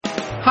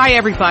Hi,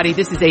 everybody.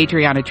 This is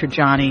Adriana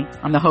Trajani.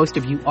 I'm the host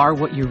of You Are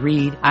What You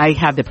Read. I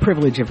have the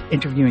privilege of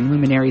interviewing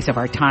luminaries of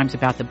our times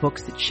about the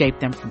books that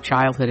shaped them from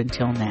childhood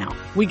until now.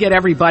 We get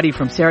everybody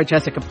from Sarah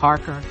Jessica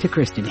Parker to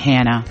Kristen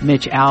Hanna,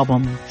 Mitch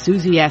Albom,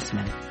 Susie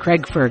Essman,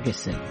 Craig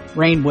Ferguson,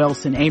 Rainn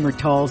Wilson, Amor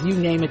Towles, you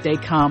name it, they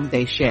come,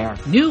 they share.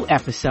 New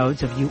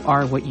episodes of You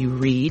Are What You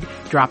Read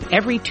drop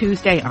every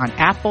Tuesday on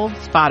Apple,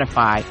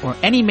 Spotify, or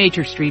any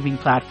major streaming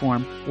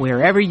platform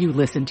wherever you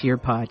listen to your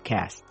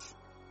podcasts.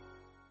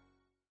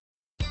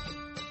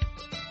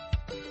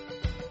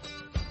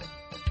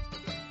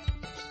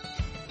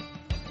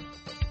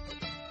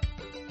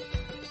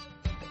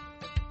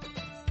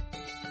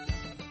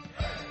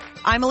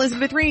 I'm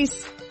Elizabeth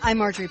Reese. I'm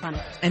Marjorie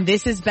Punnett. And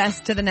this is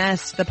Best to the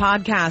Nest, the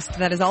podcast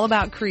that is all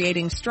about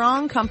creating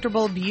strong,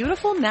 comfortable,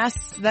 beautiful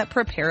nests that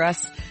prepare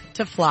us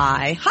to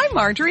fly. Hi,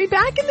 Marjorie.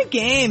 Back in the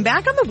game.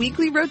 Back on the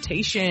weekly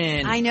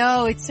rotation. I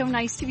know. It's so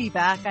nice to be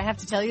back. I have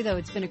to tell you, though,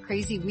 it's been a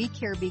crazy week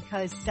here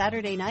because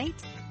Saturday night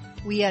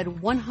we had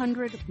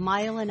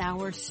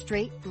 100-mile-an-hour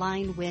straight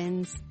line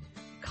winds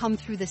come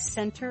through the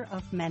center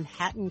of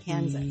Manhattan,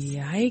 Kansas.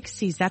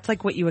 Yikesies. That's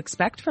like what you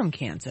expect from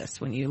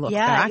Kansas when you look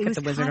back at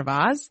the Wizard of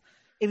Oz.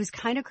 It was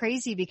kind of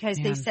crazy because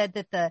they said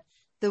that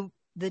the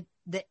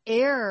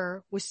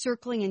air was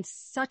circling in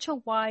such a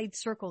wide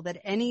circle that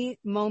any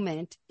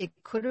moment it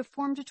could have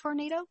formed a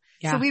tornado.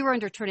 Yeah. So we were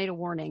under tornado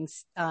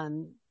warnings,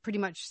 pretty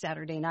much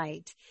Saturday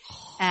night,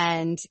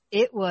 and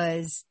it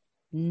was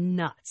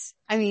nuts.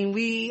 I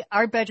mean,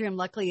 our bedroom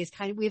luckily is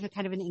we have a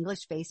kind of an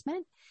English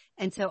basement.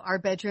 And so our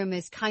bedroom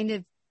is kind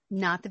of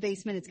not the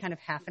basement. It's kind of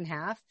half and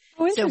half.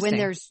 Oh, so when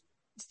there's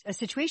a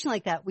situation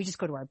like that, we just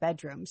go to our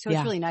bedroom. So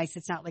it's really nice.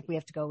 It's not like we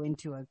have to go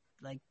into a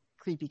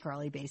creepy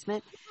crawly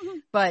basement. Mm-hmm.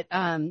 But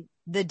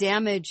the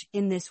damage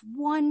in this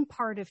one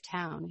part of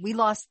town, we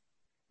lost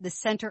the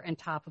center and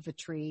top of a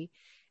tree,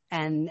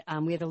 and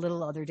we had a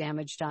little other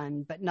damage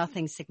done, but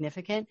nothing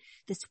significant.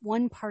 This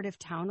one part of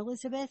town,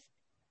 Elizabeth,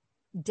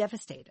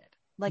 devastated.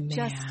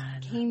 Just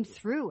came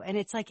through. And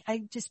it's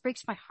it just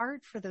breaks my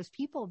heart for those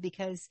people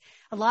because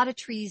a lot of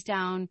trees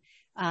down,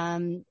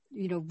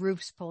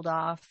 roofs pulled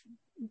off.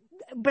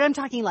 But I'm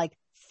talking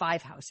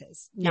 5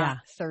 houses, not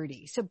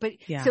 30. So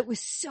it was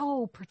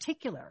so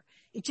particular.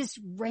 It just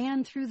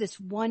ran through this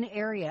one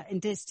area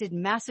and just did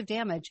massive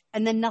damage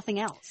and then nothing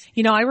else.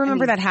 I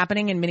remember that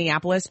happening in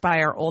Minneapolis by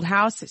our old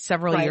house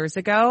several years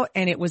ago,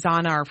 and it was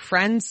on our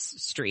friend's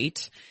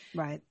street.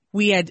 Right.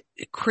 We had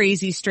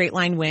crazy straight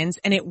line winds,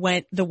 and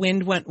the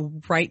wind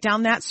went right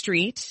down that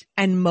street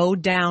and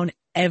mowed down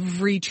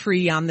every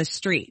tree on the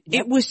street.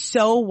 Yep. It was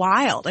so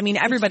wild. I mean,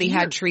 everybody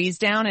had trees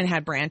down and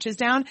had branches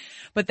down,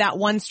 but that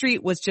one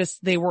street was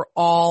they were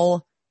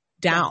all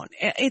down.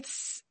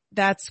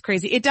 That's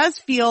crazy. It does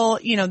feel,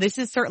 this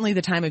is certainly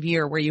the time of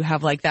year where you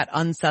have that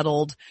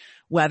unsettled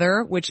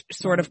weather, which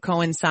sort of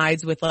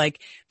coincides with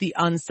the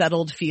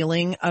unsettled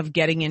feeling of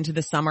getting into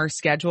the summer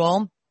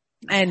schedule.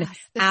 And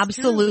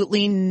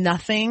absolutely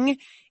nothing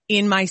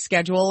in my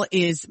schedule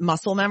is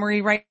muscle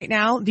memory right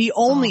now. The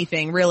only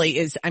thing really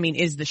is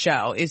the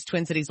show, is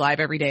Twin Cities Live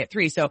every day at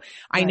 3. So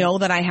I know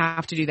that I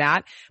have to do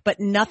that, but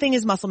nothing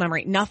is muscle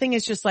memory. Nothing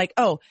is just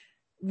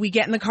we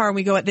get in the car and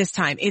we go at this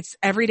time. It's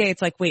every day.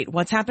 It's wait,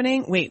 what's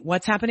happening? Wait,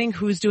 what's happening?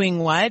 Who's doing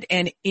what?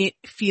 And it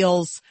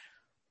feels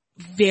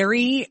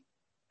very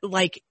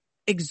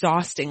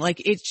exhausting.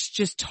 It's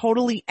just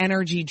totally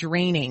energy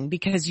draining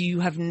because you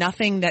have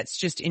nothing that's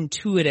just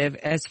intuitive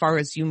as far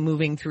as you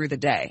moving through the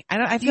day.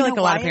 I feel like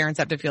a lot of parents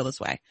have to feel this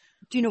way.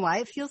 Do you know why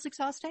it feels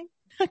exhausting?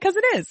 Because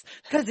it is.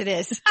 Because it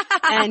is.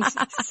 And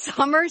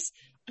summers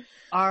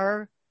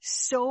are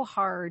so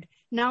hard,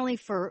 not only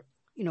for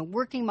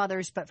working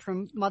mothers, but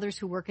for mothers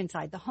who work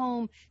inside the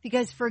home,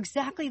 because for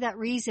exactly that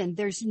reason,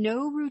 there's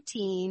no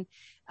routine.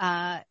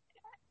 I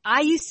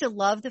used to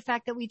love the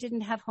fact that we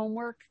didn't have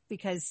homework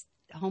because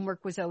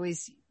homework was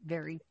always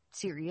very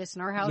serious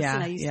in our house.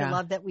 And I used to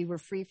love that we were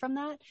free from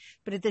that.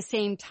 But at the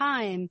same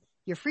time,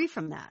 you're free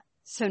from that.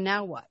 So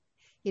now what?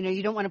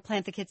 You don't want to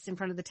plant the kids in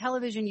front of the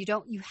television. You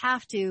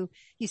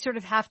sort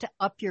of have to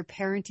up your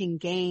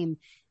parenting game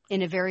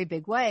in a very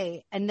big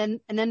way. And then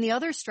the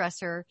other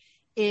stressor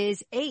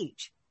is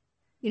age.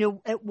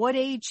 At what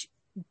age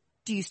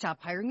do you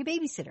stop hiring a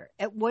babysitter?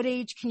 At what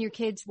age can your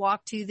kids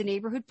walk to the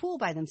neighborhood pool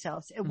by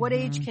themselves? At what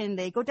age can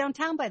they go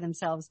downtown by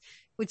themselves?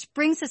 Which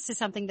brings us to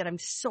something that I'm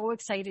so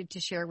excited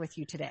to share with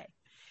you today.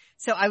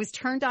 So I was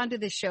turned on to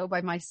this show by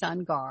my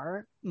son,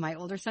 Gar, my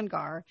older son,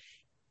 Gar.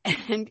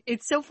 And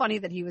it's so funny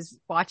that he was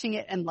watching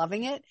it and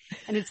loving it.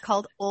 And it's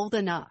called Old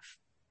Enough.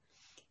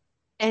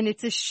 And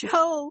it's a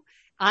show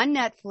on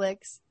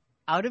Netflix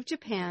out of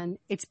Japan.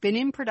 It's been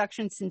in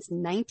production since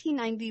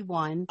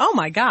 1991. Oh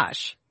my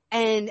gosh.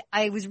 And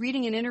I was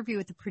reading an interview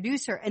with the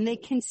producer, and they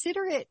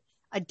consider it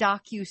a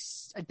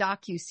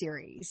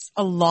docu-series.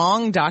 A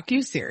long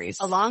docu-series.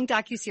 A long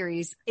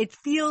docu-series. It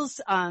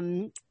feels,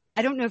 I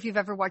don't know if you've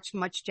ever watched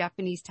much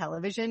Japanese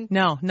television.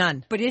 No,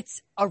 none. But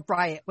it's a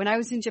riot. When I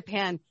was in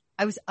Japan,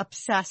 I was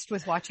obsessed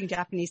with watching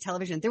Japanese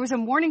television. There was a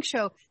morning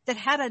show that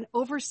had an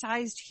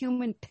oversized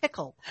human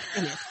pickle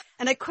in it.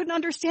 And I couldn't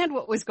understand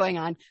what was going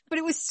on, but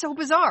it was so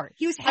bizarre.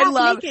 He was half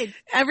naked.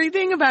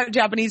 Everything about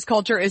Japanese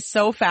culture is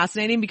so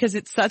fascinating because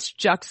it's such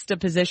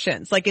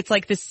juxtapositions. Like, it's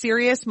like the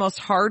serious, most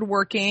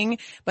hardworking,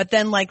 but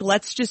then like,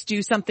 let's just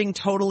do something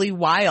totally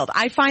wild.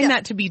 I find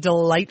that to be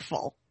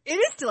delightful. It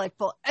is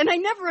delightful. And I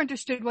never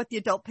understood what the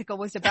adult pickle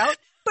was about,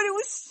 but it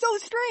was so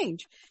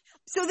strange.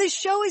 So this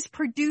show is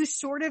produced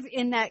sort of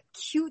in that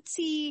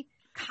cutesy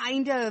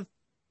kind of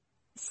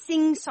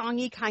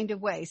sing-songy kind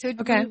of way. So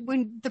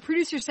when the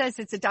producer says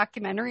it's a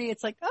documentary,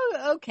 it's like,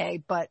 oh,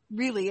 okay. But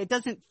really, it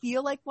doesn't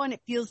feel like one.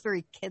 It feels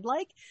very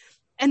kid-like.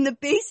 And the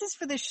basis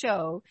for the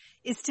show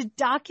is to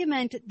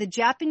document the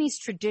Japanese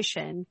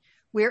tradition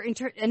where,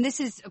 and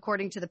this is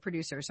according to the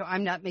producer, so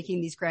I'm not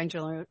making these grand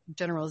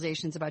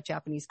generalizations about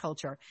Japanese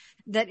culture,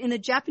 that in the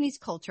Japanese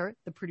culture,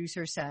 the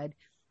producer said,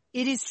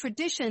 it is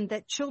tradition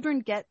that children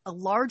get a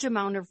large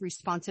amount of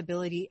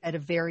responsibility at a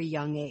very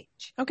young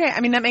age. Okay.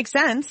 I mean, that makes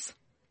sense.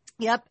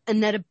 Yep.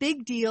 And that a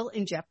big deal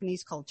in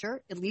Japanese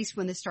culture, at least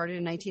when this started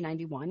in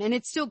 1991, and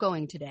it's still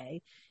going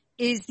today,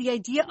 is the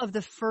idea of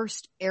the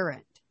first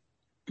errand.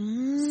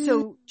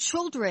 So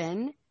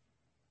children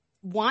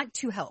want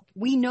to help.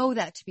 We know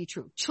that to be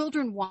true.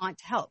 Children want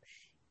to help.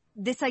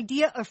 This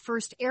idea of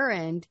first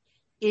errand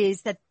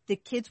is that the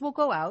kids will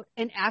go out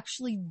and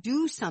actually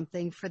do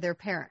something for their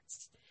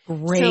parents.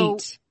 Great. So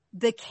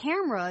the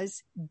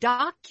cameras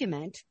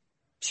document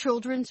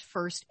children's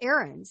first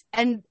errands.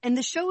 And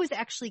the show is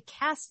actually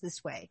cast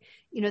this way.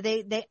 You know,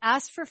 they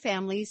ask for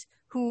families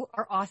who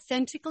are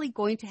authentically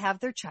going to have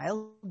their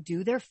child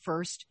do their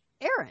first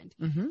errand.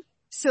 Mm-hmm.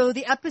 So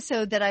the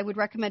episode that I would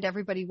recommend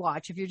everybody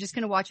watch, if you're just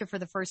going to watch it for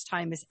the first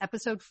time, is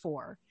episode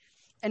 4.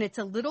 And it's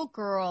a little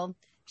girl.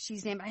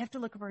 She's named, I have to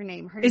look up her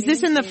name. Is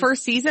this in the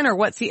first season, or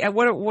what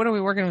are we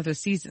working with the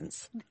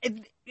seasons?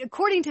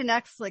 According to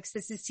Netflix,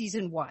 this is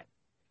season 1.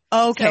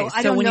 Okay.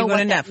 So when you go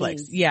to Netflix,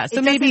 means. Yeah.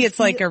 So maybe it's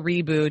like a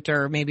reboot,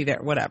 or maybe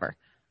whatever.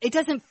 It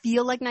doesn't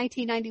feel like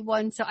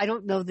 1991. So I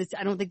don't know this.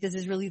 I don't think this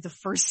is really the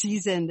first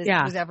season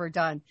that was ever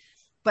done,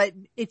 but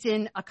it's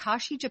in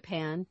Akashi,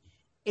 Japan.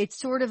 It's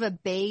sort of a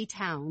bay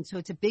town. So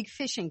it's a big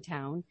fishing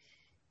town.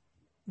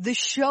 The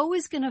show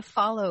is going to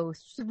follow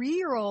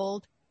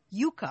 3-year-old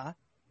Yuka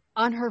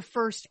on her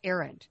first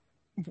errand.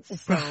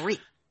 3.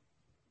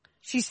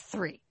 She's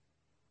 3.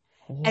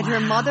 Wow. And her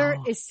mother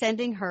is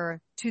sending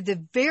her to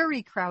the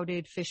very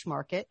crowded fish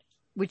market,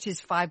 which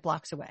is 5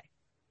 blocks away.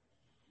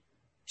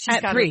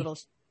 At 3.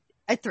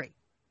 At 3.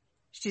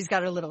 She's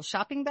got her little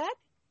shopping bag.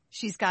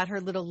 She's got her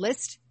little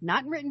list,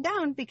 not written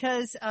down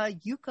because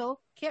Yuka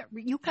can't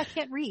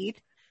read.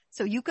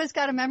 So Yuka's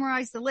got to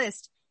memorize the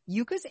list.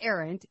 Yuka's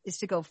errand is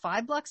to go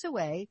 5 blocks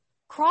away,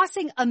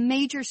 crossing a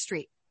major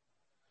street.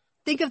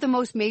 Think of the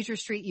most major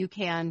street you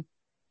can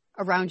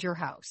around your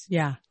house.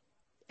 Yeah.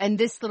 And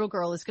this little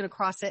girl is going to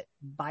cross it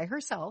by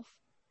herself.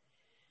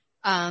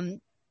 And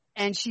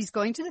she's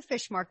going to the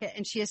fish market,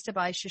 and she has to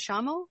buy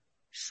shishamo,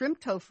 shrimp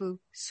tofu,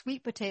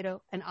 sweet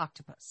potato, and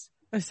octopus.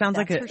 It sounds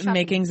like the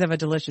makings of a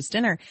delicious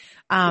dinner.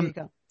 There you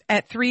go.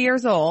 At 3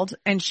 years old,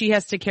 and she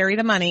has to carry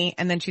the money,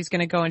 and then she's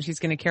going to go and she's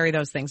going to carry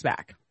those things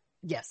back.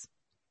 Yes.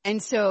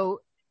 And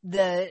so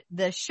the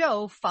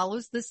show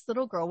follows this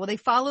little girl. Well, they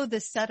follow the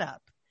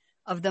setup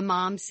of the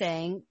mom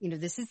saying, you know,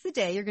 this is the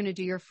day you're going to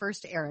do your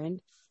first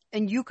errand.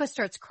 And Yuka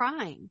starts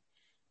crying.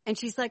 And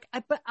she's like,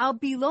 but I'll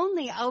be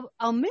lonely.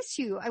 I'll miss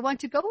you. I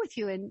want to go with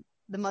you. And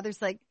the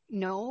mother's like,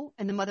 no.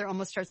 And the mother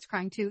almost starts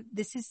crying too.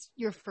 This is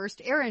your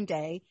first errand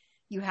day.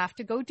 You have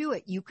to go do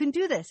it. You can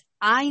do this.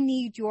 I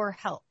need your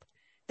help.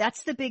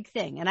 That's the big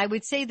thing. And I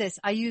would say this,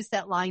 I use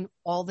that line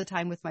all the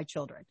time with my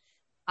children.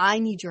 I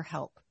need your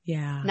help.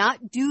 Yeah.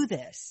 Not do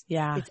this.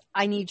 Yeah. It's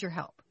I need your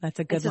help. That's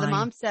a good line. So the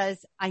mom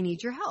says, I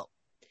need your help.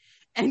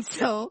 And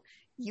so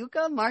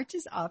Yuka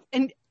marches off.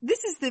 And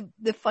this is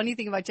the funny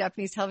thing about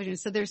Japanese television.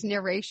 So there's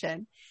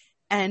narration,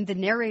 and the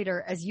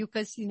narrator, as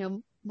Yuka's, you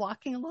know,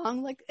 walking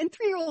along, like, and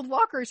 3-year-old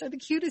walkers are the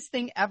cutest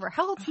thing ever.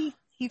 How old's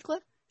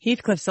Heathcliff?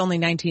 Heathcliff's only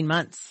 19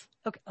 months.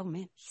 Okay. Oh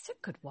man, he's a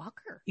good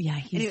walker. Yeah.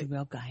 He's a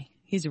real guy.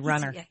 He's a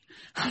runner.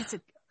 He's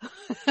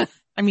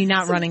I mean,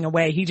 not running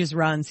away. He just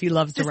runs. He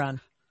loves to run.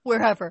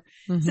 Wherever.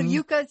 Mm-hmm. So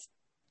Yuka's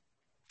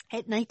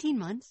at 19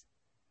 months.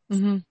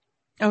 Mm-hmm.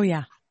 Oh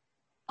yeah.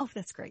 Oh,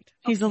 that's great.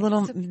 He's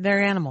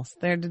they're animals.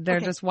 They're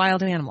just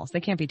wild animals. They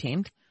can't be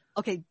tamed.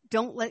 Okay.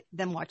 Don't let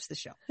them watch the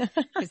show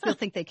because they'll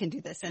think they can do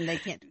this, and they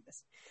can't do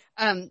this.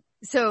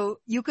 So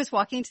Yuka's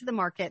walking to the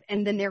market,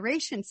 and the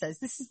narration says,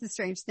 this is the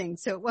strange thing.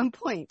 So at one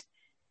point,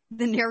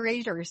 the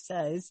narrator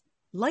says,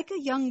 like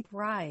a young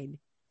bride,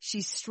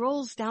 she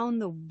strolls down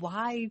the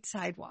wide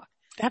sidewalk.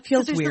 That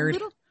feels weird.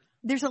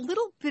 There's a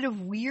little bit of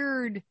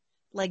weird,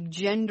 like,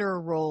 gender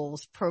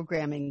roles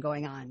programming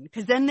going on,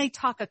 because then they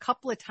talk a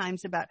couple of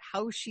times about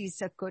how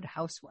she's a good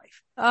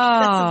housewife.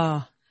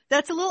 Oh,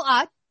 that's a little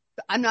odd.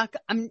 But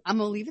I'm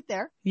gonna leave it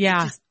there.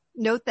 Yeah. Just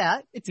note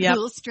that it's a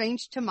little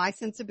strange to my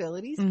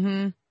sensibilities,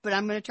 but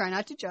I'm going to try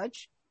not to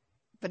judge,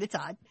 but it's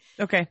odd.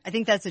 Okay. I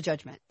think that's a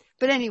judgment.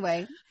 But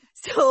anyway,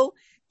 So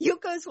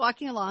Yuko's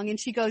walking along and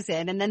she goes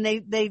in, and then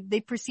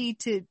they proceed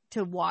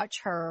to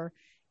watch her,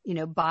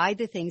 buy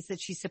the things that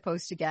she's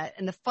supposed to get.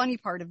 And the funny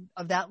part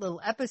of that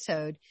little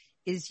episode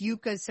is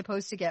Yuka's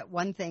supposed to get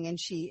one thing, and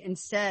she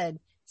instead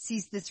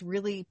sees this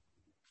really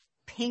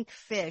pink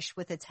fish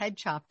with its head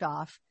chopped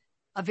off,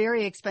 a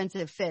very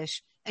expensive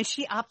fish, and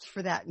she opts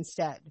for that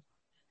instead.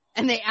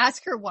 And they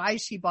ask her why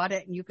she bought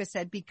it, and Yuka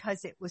said,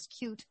 because it was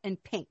cute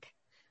and pink.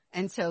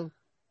 And so,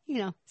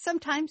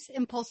 sometimes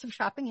impulsive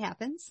shopping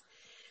happens.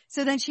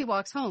 So then she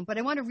walks home. But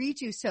I want to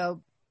read you.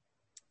 So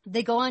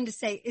they go on to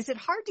say, is it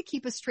hard to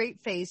keep a straight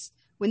face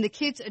when the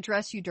kids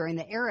address you during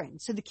the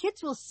errand? So the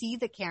kids will see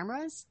the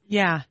cameras.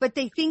 Yeah. But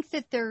they think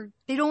that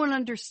they don't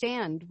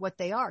understand what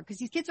they are, because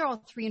these kids are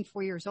all 3 and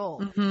 4 years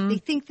old. Mm-hmm. They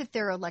think that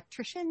they're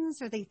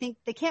electricians, or they think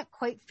they can't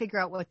quite figure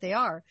out what they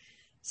are.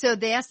 So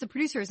they ask the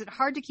producer, is it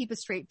hard to keep a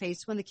straight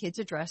face when the kids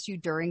address you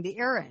during the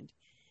errand?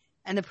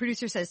 And the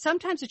producer says,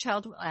 sometimes a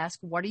child will ask,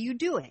 what are you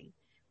doing?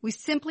 We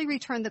simply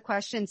return the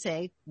question and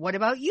say, what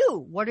about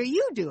you? What are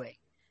you doing?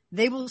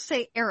 They will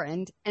say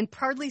errand and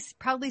proudly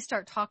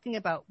start talking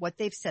about what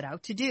they've set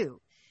out to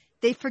do.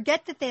 They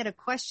forget that they had a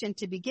question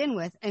to begin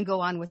with and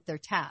go on with their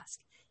task.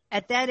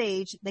 At that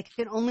age, they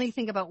can only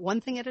think about one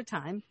thing at a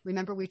time.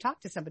 Remember, we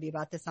talked to somebody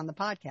about this on the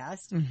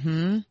podcast.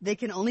 Mm-hmm. They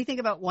can only think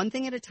about one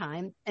thing at a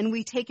time, and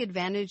we take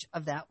advantage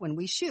of that when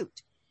we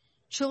shoot.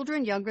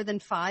 Children younger than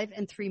 5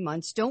 and 3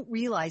 months don't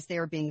realize they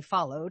are being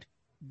followed.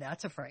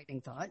 That's a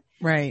frightening thought.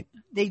 Right.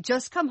 They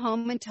just come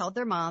home and tell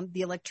their mom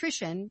the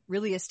electrician,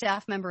 really a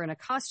staff member in a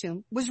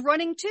costume, was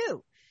running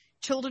too.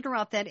 Children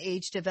around that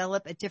age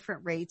develop at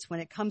different rates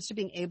when it comes to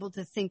being able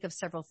to think of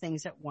several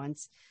things at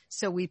once,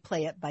 so we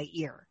play it by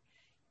ear.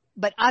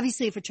 But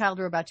obviously, if a child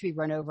were about to be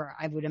run over,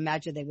 I would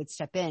imagine they would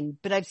step in.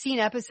 But I've seen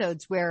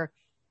episodes where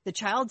the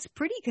child's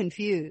pretty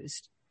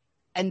confused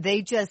and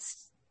they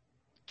just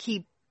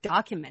keep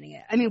documenting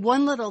it. I mean,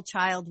 one little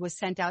child was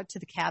sent out to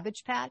the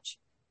Cabbage Patch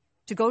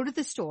to go to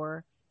the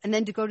store and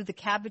then to go to the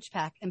Cabbage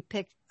Patch and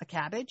pick a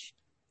cabbage.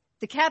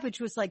 The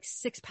cabbage was like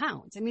 6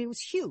 pounds. I mean, it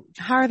was huge.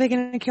 How are they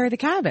going to carry the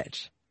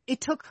cabbage?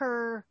 It took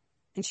her,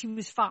 and she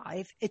was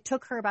 5, it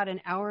took her about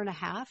an hour and a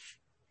half,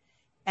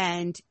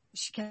 and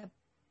she kept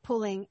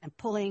pulling and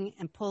pulling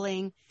and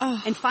pulling,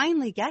 and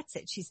finally gets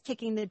it. She's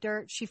kicking the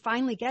dirt. She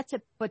finally gets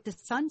it, but the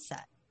sun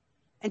set.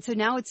 And so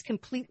now it's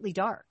completely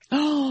dark.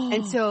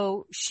 And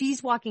so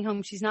she's walking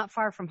home. She's not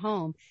far from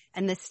home,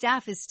 and the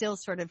staff is still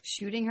sort of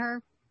shooting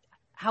her,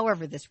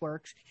 however this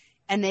works.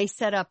 And they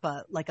set up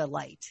a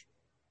light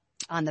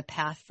on the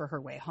path for her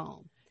way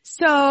home.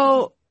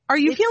 So are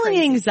you feeling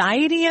crazy.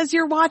 anxiety as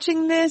you're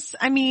watching this?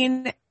 I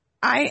mean,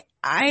 I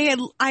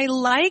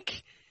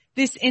like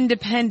this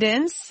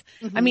independence.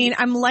 Mm-hmm. I mean,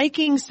 I'm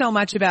liking so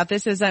much about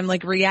this as I'm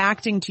like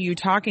reacting to you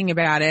talking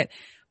about it,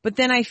 but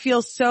then I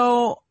feel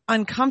so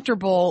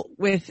uncomfortable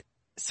with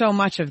so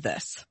much of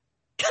this.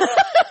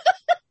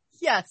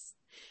 Yes.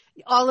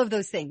 All of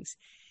those things.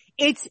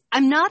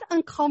 I'm not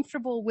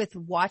uncomfortable with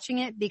watching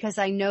it because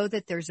I know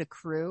that there's a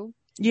crew.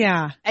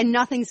 Yeah. And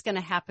nothing's going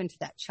to happen to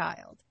that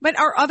child. But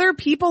are other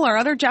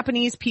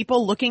Japanese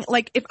people looking,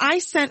 like I'm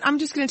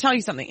just going to tell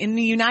you something. In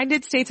the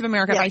United States of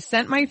America, Yes. if I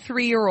sent my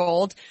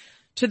 3-year-old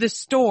to the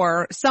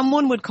store,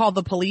 someone would call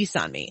the police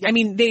on me. Yes. I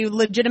mean, they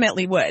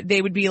legitimately would.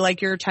 They would be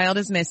like, your child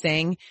is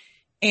missing.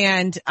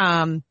 And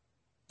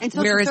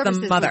where is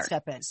the mother?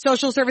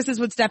 Social services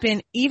would step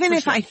in. Even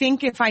if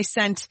I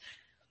sent,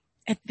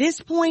 at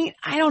this point,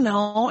 I don't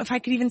know if I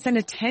could even send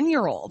a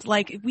 10-year-old.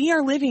 Like, we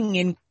are living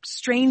in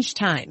strange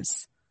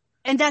times.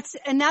 And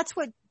that's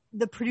what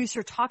the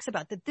producer talks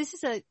about, that this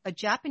is a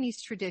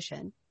Japanese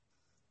tradition.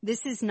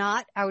 This is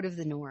not out of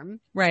the norm.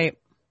 Right.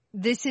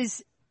 This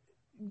is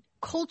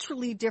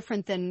culturally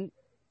different than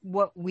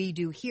what we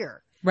do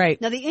here. Right.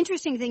 Now, the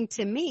interesting thing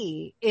to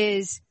me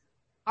is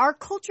our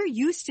culture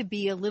used to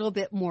be a little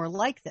bit more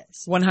like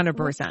this.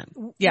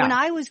 100%. Yeah. When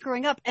I was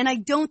growing up, and I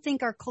don't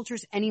think our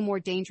culture's any more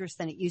dangerous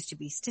than it used to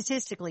be.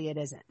 Statistically, it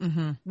isn't.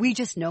 Mm-hmm. We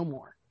just know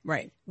more.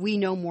 Right. We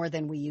know more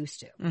than we used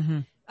to.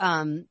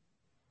 Mm-hmm.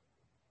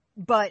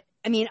 But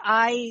I mean,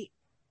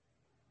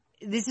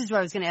 this is what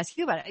I was going to ask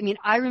you about. I mean,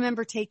 I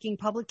remember taking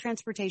public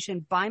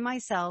transportation by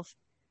myself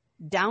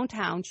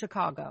downtown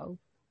Chicago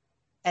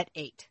at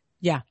 8.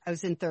 Yeah. I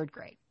was in 3rd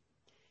grade.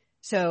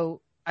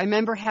 So I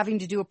remember having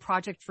to do a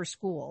project for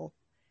school,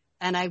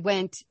 and I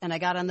went and I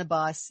got on the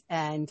bus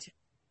and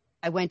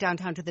I went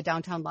downtown to the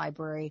downtown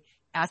library,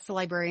 asked the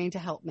librarian to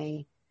help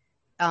me.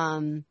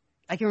 I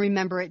can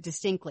remember it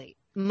distinctly.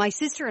 My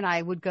sister and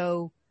I would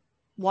go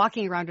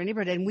walking around our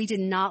neighborhood, and we did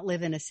not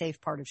live in a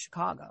safe part of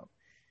Chicago,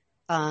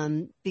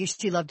 because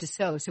she loved to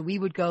sew. So we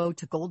would go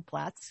to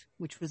Goldplatz,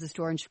 which was a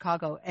store in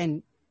Chicago,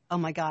 and oh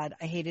my God,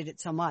 I hated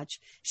it so much.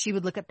 She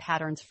would look at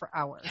patterns for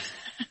hours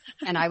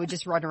and I would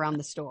just run around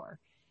the store.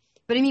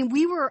 But I mean,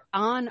 we were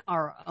on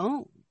our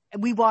own.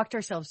 We walked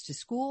ourselves to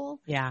school.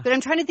 Yeah. But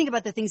I'm trying to think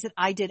about the things that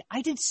I did.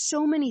 I did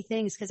so many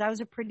things because I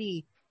was a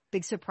pretty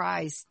big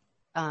surprise.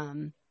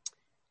 I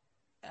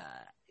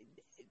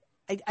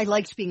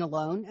liked being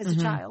alone as a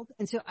child.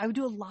 And so I would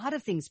do a lot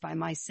of things by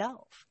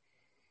myself.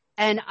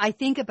 And I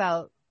think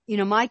about,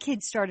 my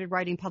kids started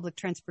riding public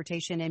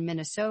transportation in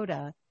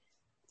Minnesota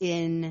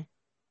in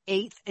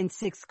 8th and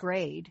 6th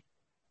grade.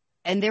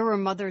 And there were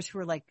mothers who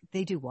were like,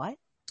 they do what?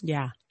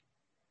 Yeah.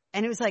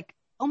 And it was like,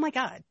 oh my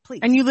God,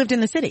 please. And you lived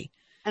in the city.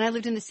 And I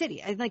lived in the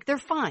city. I'm like, they're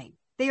fine.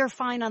 They are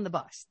fine on the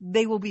bus.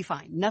 They will be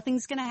fine.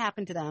 Nothing's going to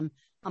happen to them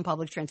on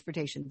public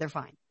transportation. They're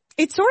fine.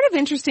 It's sort of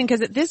interesting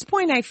because at this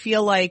point I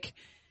feel like,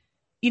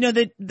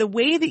 the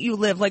way that you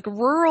live, like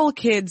rural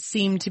kids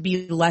seem to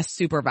be less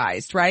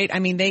supervised, right? I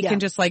mean, they can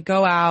just like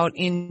go out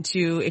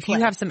into, if you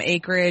have some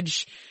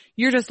acreage,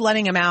 you're just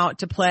letting them out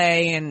to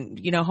play and,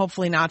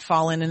 hopefully not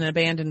fall in an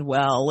abandoned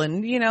well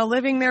and,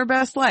 living their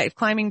best life,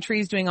 climbing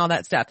trees, doing all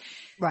that stuff.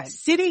 Right.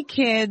 City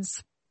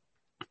kids,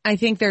 I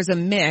think there's a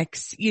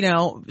mix,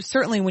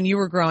 certainly when you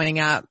were growing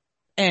up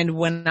and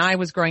when I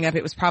was growing up,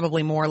 it was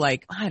probably more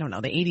like, I don't know,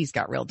 the 80s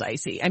got real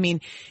dicey. I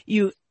mean,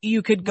 you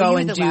could go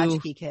and do,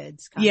 latchkey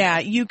kids.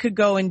 You could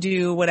go and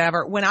do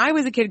whatever. When I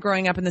was a kid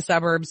growing up in the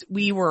suburbs,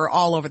 we were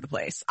all over the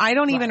place. I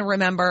don't even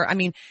remember. I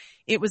mean,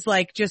 it was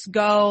like, just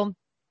go,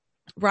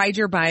 ride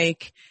your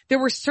bike. There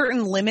were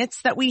certain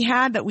limits that we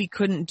had that we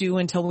couldn't do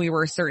until we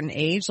were a certain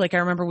age. Like I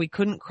remember we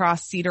couldn't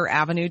cross Cedar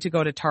Avenue to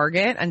go to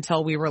Target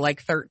until we were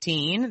like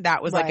 13.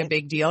 That was like a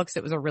big deal because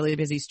it was a really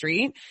busy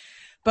street.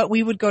 But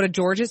we would go to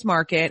George's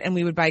Market and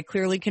we would buy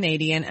Clearly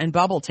Canadian and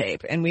bubble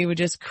tape and we would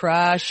just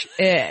crush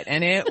it.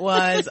 And it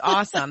was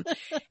awesome.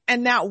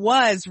 And that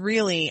was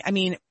really, I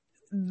mean,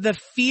 the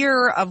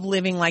fear of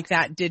living like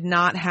that did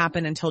not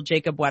happen until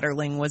Jacob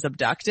Wetterling was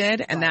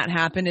abducted. And that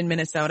happened in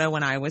Minnesota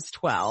when I was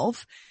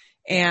 12.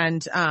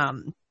 And,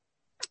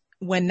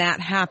 when that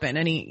happened,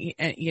 anyone's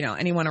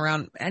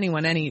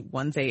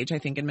age, I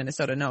think in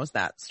Minnesota knows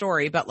that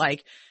story, but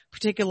like,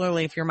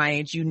 particularly if you're my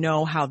age,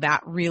 how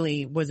that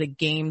really was a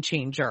game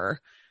changer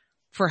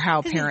for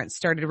how parents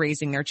started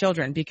raising their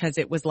children because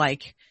it was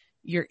like,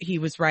 he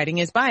was riding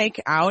his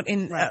bike out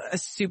in a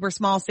super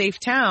small safe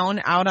town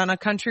out on a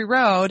country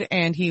road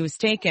and he was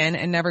taken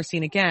and never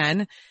seen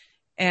again.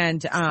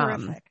 And,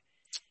 and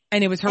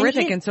it was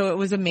horrific. And so it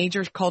was a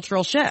major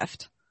cultural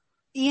shift.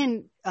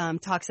 Ian,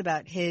 talks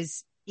about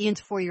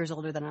Ian's 4 years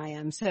older than I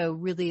am. So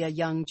really a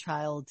young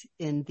child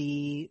in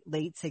the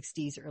late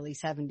 60s, early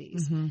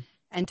 70s,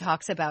 and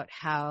talks about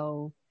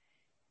how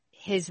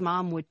his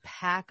mom would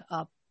pack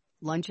up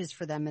lunches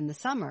for them in the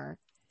summer.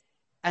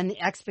 And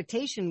the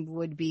expectation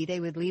would be they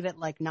would leave at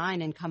like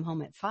 9 and come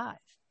home at 5.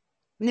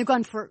 And they're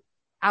gone for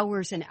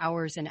hours and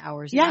hours and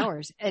hours and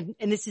hours. And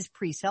this is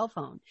pre-cell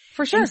phone.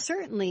 For sure. And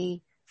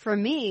certainly for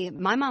me,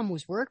 my mom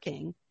was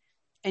working.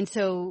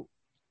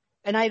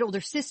 And I had older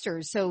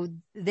sisters, so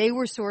they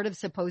were sort of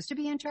supposed to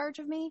be in charge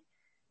of me,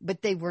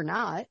 but they were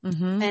not.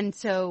 And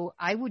so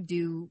I would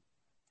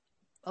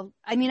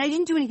I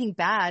didn't do anything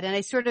bad, and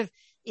I sort of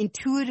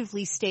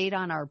intuitively stayed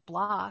on our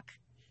block.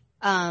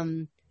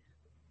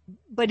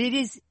 But it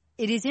is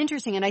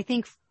interesting, and I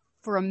think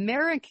for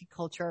American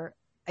culture,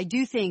 I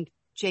do think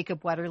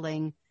Jacob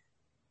Wetterling,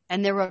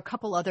 and there were a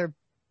couple other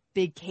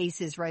big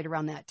cases right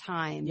around that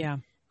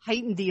time,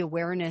 heightened the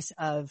awareness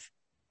of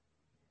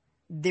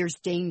there's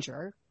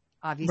danger,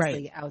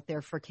 obviously, out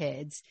there for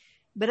kids.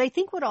 But I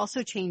think what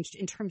also changed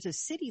in terms of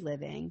city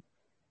living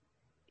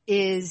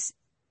is,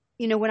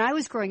 when I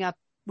was growing up,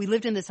 we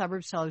lived in the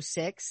suburbs till I was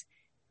 6.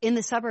 In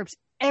the suburbs,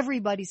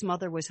 everybody's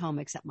mother was home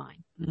except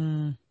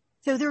mine.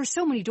 So there were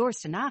so many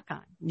doors to knock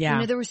on.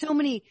 Yeah. There were so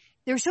many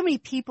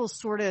people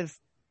sort of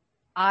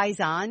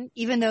eyes on,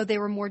 even though they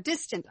were more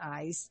distant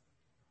eyes.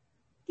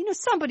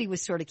 Somebody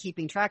was sort of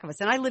keeping track of us.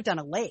 And I lived on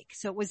a lake,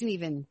 so it wasn't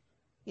even,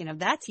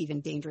 that's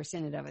even dangerous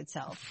in and of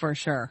itself. For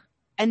sure.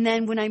 And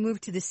then when I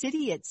moved to the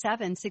city at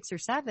 6 or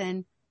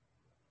 7,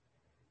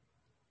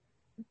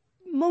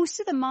 most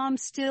of the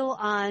moms still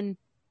on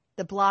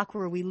the block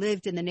where we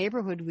lived, in the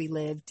neighborhood we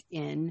lived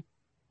in,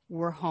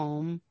 were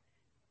home.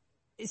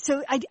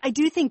 So I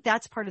do think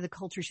that's part of the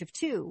culture shift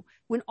too.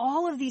 When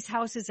all of these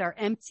houses are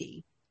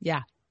empty.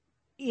 Yeah.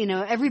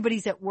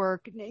 Everybody's at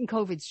work, and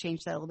COVID's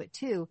changed that a little bit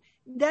too.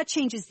 That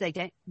changes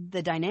the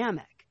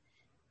dynamic.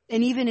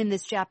 And even in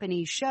this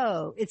Japanese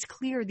show, it's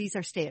clear these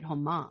are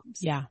stay-at-home moms.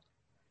 Yeah.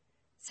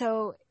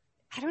 So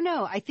I don't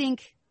know. I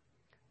think,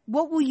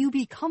 what will you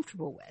be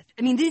comfortable with?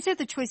 I mean, these are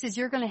the choices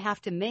you're going to have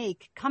to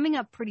make coming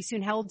up pretty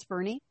soon. How old's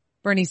Bernie?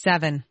 Bernie's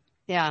 7.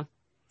 Yeah.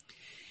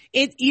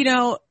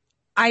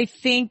 I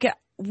think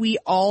we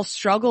all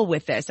struggle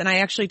with this. And I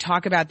actually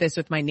talk about this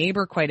with my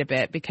neighbor quite a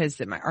bit because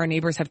our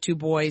neighbors have 2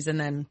 boys, and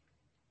then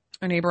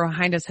our neighbor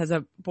behind us has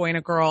a boy and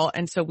a girl.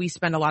 And so we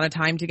spend a lot of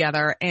time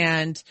together,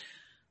 and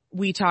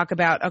we talk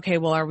about, okay,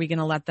 well, are we going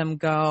to let them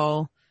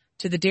go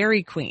to the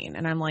Dairy Queen?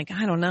 And I'm like,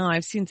 I don't know.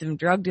 I've seen some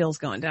drug deals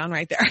going down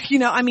right there.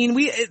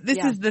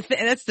 Is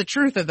that's the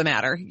truth of the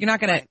matter. You're not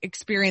going to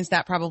experience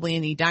that probably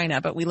in Edina,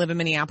 but we live in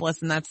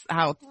Minneapolis, and that's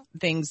how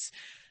things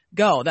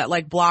go. That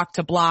like block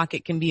to block,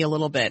 it can be a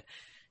little bit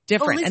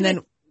different. And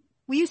then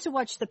we used to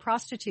watch the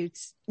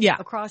prostitutes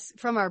across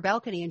from our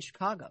balcony in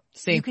Chicago.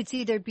 See. You could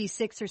see there'd be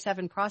 6 or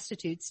 7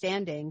 prostitutes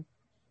standing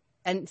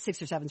and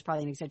 6 or 7 is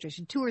probably an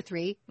exaggeration, 2 or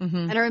 3. Mm-hmm.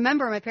 And I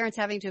remember my parents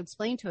having to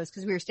explain to us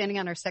because we were standing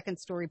on our second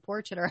story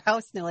porch at our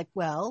house and they're like,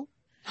 well,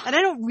 and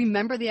I don't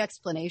remember the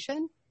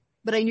explanation,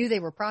 but I knew they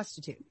were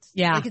prostitutes.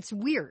 Yeah. Like it's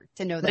weird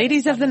to know that.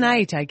 Ladies of the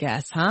night, I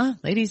guess, huh?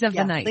 Ladies of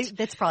the night.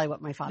 That's probably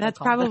what my father That's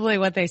called them. probably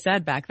what they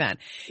said back then.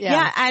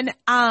 Yeah.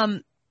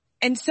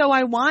 And so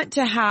I want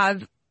to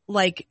have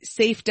like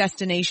safe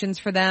destinations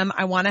for them.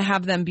 I want to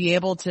have them be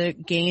able to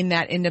gain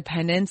that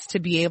independence, to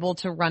be able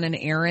to run an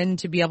errand,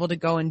 to be able to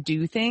go and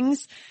do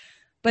things.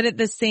 But at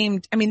the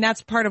same, I mean,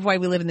 that's part of why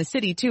we live in the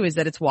city too, is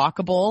that it's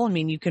walkable. I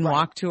mean, you can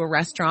walk to a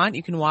restaurant,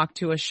 you can walk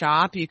to a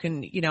shop, you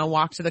can,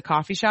 walk to the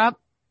coffee shop.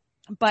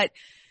 But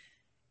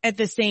at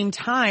the same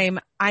time,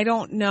 I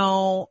don't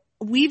know,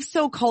 we've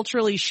so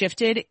culturally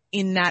shifted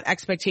in that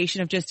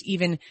expectation of just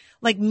even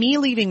like me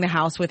leaving the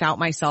house without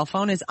my cell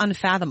phone is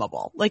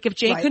unfathomable. Like if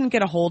Jay couldn't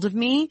get a hold of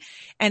me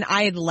and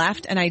I had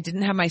left and I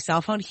didn't have my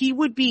cell phone, he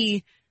would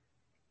be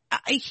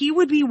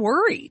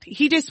worried.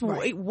 He just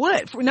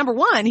would. For number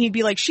one, he'd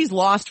be like, she's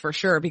lost for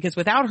sure because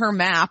without her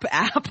map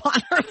app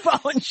on her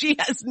phone, she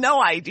has no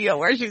idea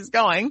where she's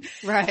going.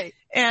 Right.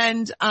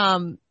 And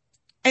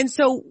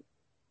so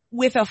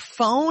with a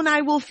phone,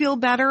 I will feel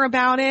better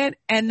about it.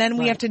 And then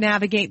we have to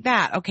navigate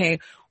that. Okay.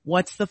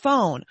 What's the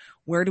phone?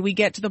 Where do we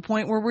get to the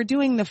point where we're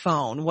doing the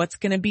phone?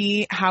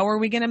 How are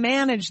we going to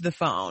manage the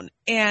phone?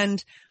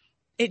 And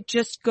it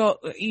just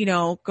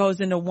goes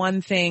into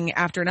one thing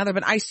after another.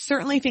 But I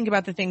certainly think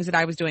about the things that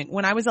I was doing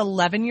when I was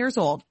 11 years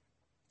old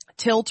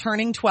till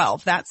turning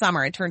 12 that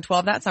summer. I turned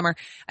 12 that summer.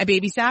 I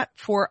babysat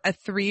for a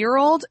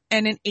 3-year-old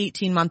and an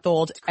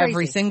 18-month-old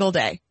every single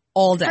day,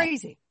 all day.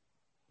 Crazy.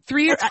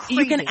 3 years.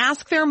 You can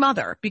ask their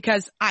mother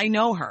because I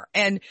know her,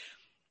 and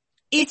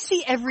it's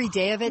the every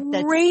day of it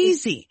that's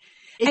crazy.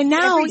 And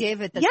now every day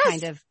of it that's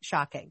kind of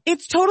shocking.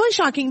 It's totally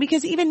shocking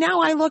because even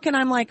now I look and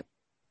I'm like,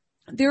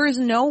 there is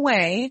no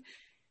way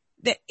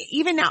that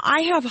even now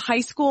I have high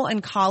school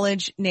and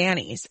college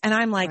nannies and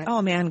I'm like,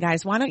 oh man,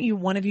 guys, why don't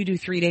one of you do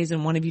 3 days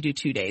and one of you do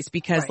 2 days?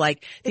 Because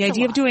like the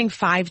idea of doing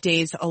 5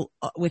 days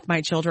with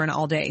my children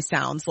all day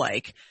sounds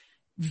like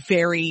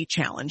very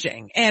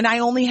challenging. And I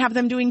only have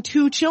them doing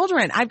 2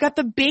 children. I've got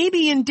the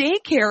baby in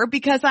daycare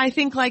because I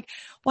think like,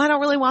 well, I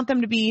don't really want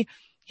them to be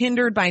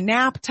hindered by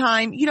nap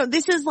time.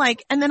 This is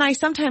like, and then I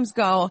sometimes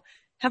go,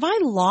 have I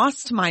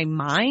lost my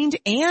mind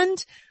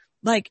and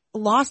like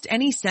lost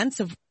any sense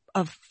of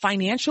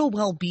financial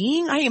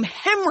well-being? I am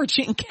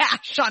hemorrhaging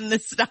cash on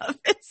this stuff.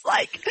 It's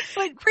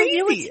like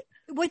crazy.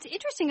 What's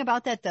interesting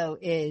about that though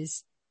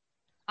is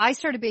I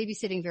started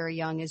babysitting very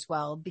young as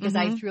well because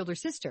I have 3 older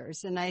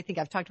sisters. And I think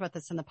I've talked about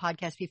this on the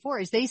podcast before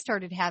is they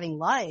started having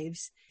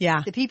lives.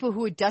 Yeah. The people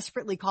who would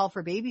desperately call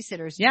for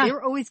babysitters, they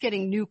were always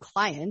getting new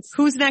clients.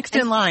 Who's next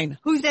in line?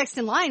 Who's next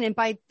in line? And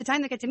by the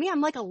time they get to me,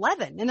 I'm like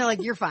 11 and they're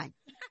like, you're fine.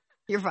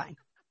 You're fine.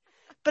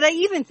 But I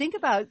even think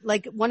about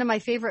like one of my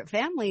favorite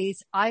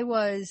families. I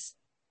was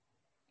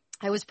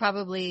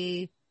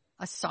probably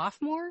a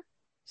sophomore.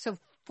 So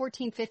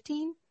 14,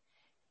 15.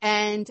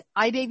 And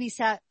I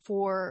babysat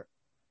for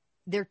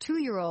their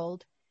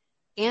 2-year-old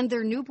and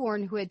their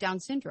newborn who had Down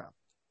syndrome.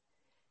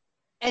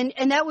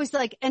 And that was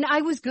like, and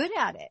I was good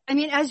at it. I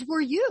mean, as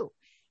were you.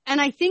 And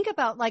I think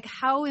about like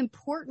how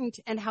important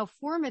and how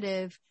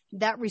formative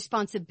that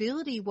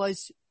responsibility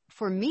was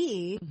for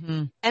me.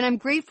 Mm-hmm. And I'm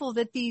grateful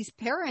that these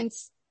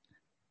parents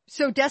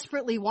so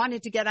desperately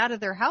wanted to get out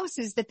of their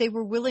houses that they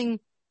were willing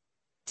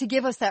to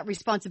give us that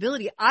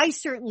responsibility. I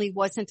certainly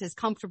wasn't as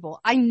comfortable.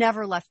 I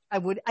never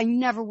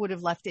would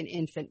have left an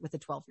infant with a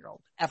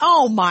 12-year-old ever.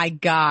 Oh my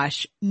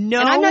gosh. No,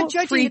 and I'm not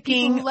judging the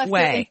people who left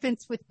way. Their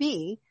infants with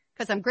me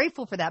because I'm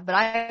grateful for that, but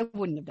I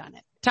wouldn't have done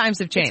it. Times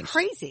have changed. It's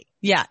crazy.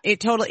 Yeah,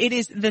 it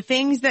is the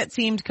things that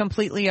seemed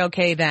completely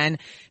okay then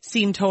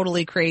seem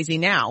totally crazy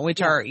now,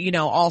 which are,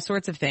 all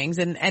sorts of things.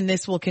 And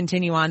this will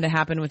continue on to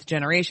happen with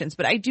generations.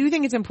 But I do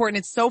think it's important.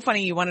 It's so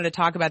funny you wanted to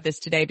talk about this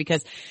today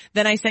because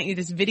then I sent you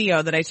this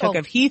video that I took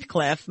of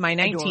Heathcliff, my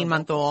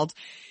 19-month-old.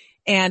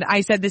 And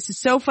I said, this is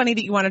so funny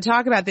that you want to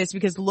talk about this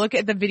because look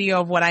at the video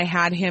of what I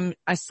had him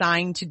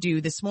assigned to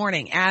do this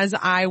morning. As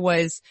I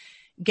was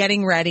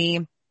getting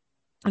ready,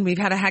 and we've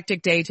had a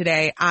hectic day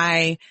today,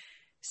 I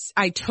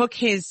took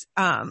his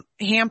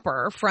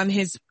hamper from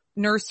his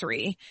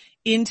nursery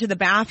into the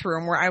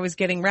bathroom where I was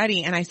getting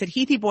ready. And I said,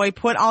 Heathy boy,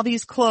 put all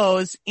these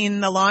clothes in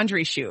the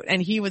laundry chute.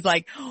 And he was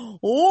like,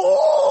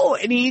 oh,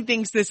 and he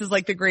thinks this is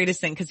like the greatest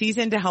thing because he's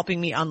into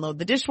helping me unload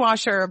the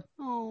dishwasher.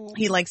 Oh.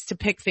 He likes to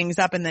pick things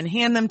up and then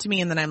hand them to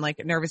me. And then I'm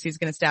like nervous he's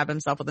going to stab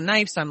himself with a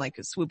knife. So I'm like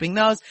swooping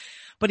those,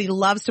 but he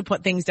loves to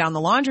put things down the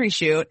laundry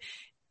chute.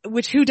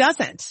 Which who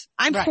doesn't?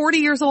 I'm 40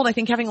 years old. I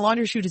think having a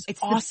laundry chute is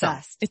awesome.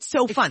 It's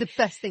so fun. It's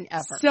the best thing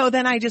ever. So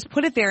then I just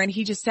put it there and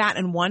he just sat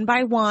and one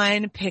by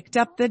one picked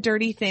up the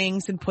dirty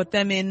things and put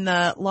them in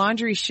the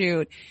laundry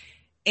chute.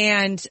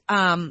 And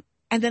then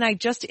I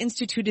just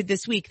instituted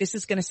this week. This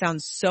is going to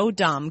sound so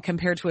dumb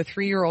compared to a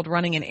 3-year-old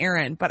running an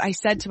errand. But I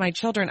said to my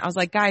children, I was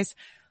like, guys,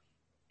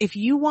 if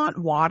you want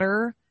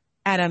water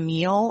at a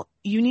meal,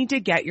 you need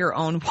to get your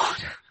own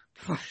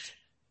water.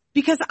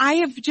 Because I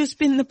have just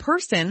been the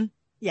person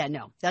Yeah,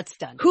 no, that's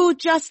done. Who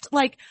just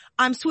like,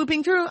 I'm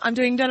swooping through, I'm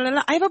doing da da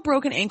da. I have a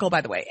broken ankle,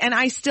 by the way, and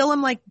I still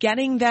am like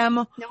getting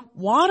them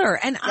water.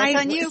 And that's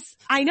on you.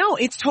 I know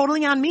it's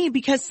totally on me,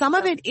 because some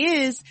of it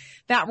is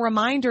that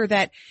reminder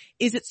that,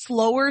 is it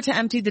slower to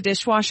empty the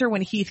dishwasher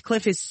when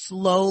Heathcliff is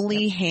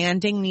slowly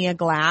handing me a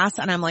glass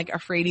and I'm like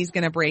afraid he's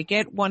going to break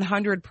it?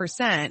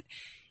 100%.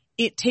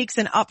 It takes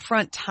an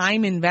upfront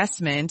time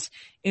investment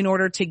in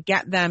order to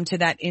get them to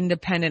that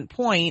independent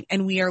point.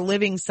 And we are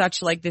living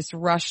such like this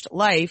rushed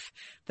life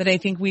that I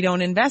think we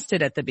don't invest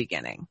it at the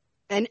beginning.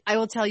 And I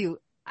will tell you,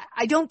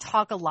 I don't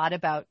talk a lot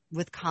about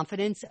with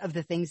confidence of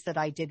the things that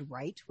I did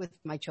right with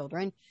my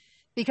children,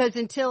 because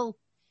until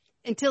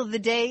the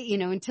day,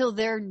 until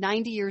they're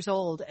 90 years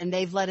old and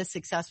they've led a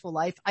successful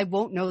life, I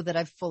won't know that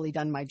I've fully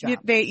done my job.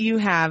 You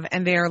have,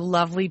 and they are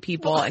lovely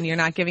people, and you're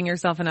not giving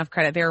yourself enough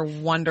credit. They're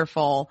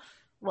wonderful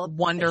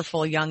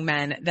young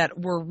men that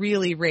were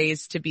really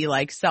raised to be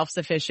like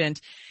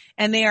self-sufficient,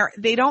 and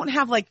they don't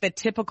have like the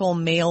typical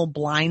male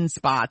blind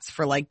spots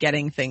for like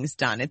getting things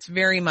done. It's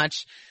very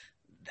much,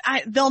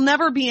 they'll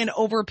never be an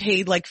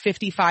overpaid like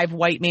 55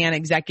 white man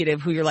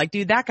executive who you're like,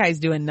 dude, that guy's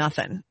doing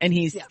nothing and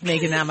he's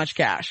making that much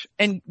cash.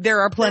 And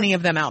there are plenty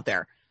of them out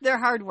there. They're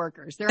hard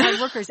workers.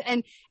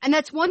 And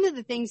that's one of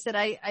the things that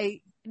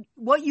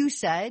what you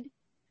said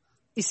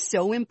is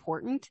so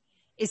important,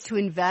 is to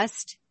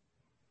invest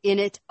in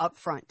it up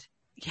front.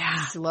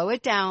 Yeah. Slow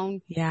it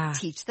down. Yeah.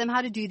 Teach them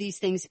how to do these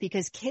things,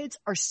 because kids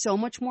are so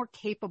much more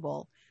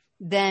capable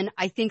than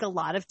I think a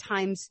lot of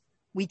times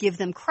we give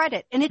them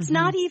credit. And it's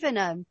not even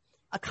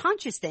a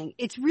conscious thing.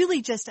 It's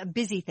really just a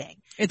busy thing.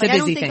 It's a busy thing. I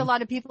don't think a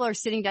lot of people are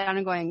sitting down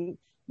and going,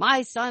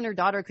 my son or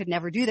daughter could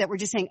never do that. We're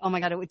just saying, oh my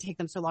God, it would take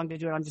them so long to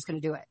do it. I'm just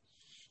going to do it.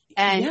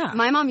 And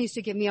my mom used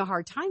to give me a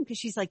hard time because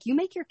she's like, you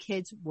make your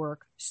kids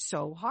work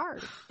so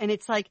hard. And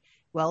it's like,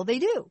 well, they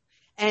do.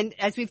 And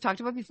as we've talked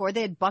about before,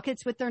 they had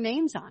buckets with their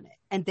names on it,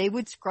 and they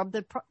would scrub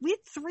we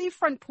had 3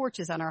 front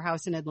porches on our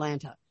house in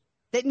Atlanta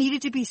that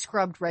needed to be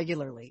scrubbed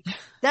regularly.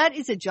 That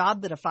is a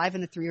job that a 5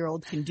 and a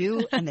 3-year-old can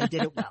do, and they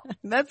did it well.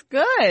 That's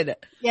good.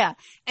 Yeah.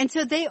 And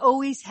so they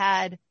always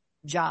had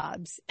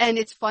jobs. And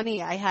it's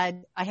funny, I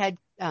had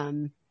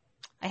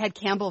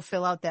Campbell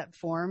fill out that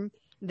form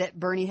that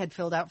Bernie had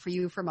filled out for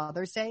you for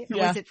Mother's Day. Or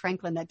was it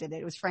Franklin that did it?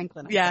 It was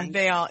Franklin. I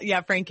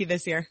think. Frankie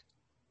this year.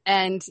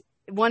 And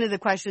one of the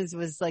questions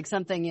was like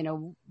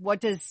something, what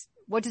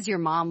does your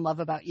mom love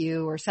about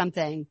you, or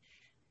something?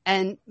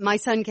 And my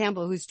son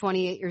Campbell, who's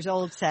 28 years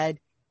old, said,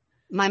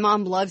 my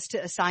mom loves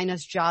to assign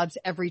us jobs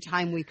every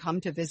time we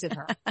come to visit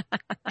her.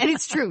 And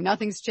it's true.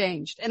 Nothing's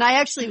changed. And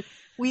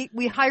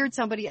we hired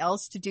somebody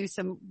else to do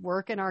some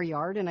work in our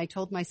yard, and I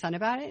told my son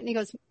about it, and he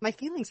goes, my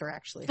feelings are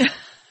actually hurt.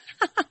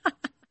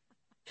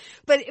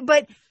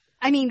 But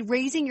I mean,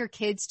 raising your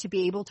kids to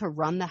be able to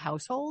run the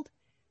household,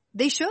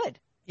 they should.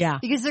 Yeah.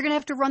 Because they're going to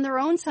have to run their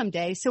own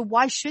someday. So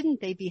why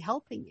shouldn't they be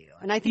helping you?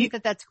 And I think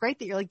that's great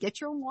that you're like,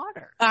 get your own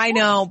water. I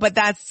know, but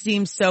that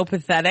seems so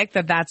pathetic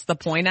that that's the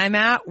point I'm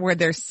at, where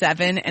they're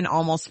 7 and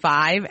almost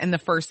 5. And the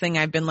first thing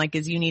I've been like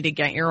is, you need to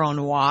get your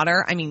own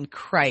water. I mean,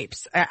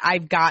 cripes.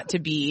 I've got to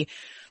be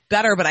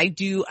better, but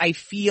I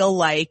feel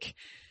like,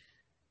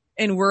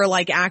 and we're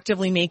like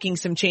actively making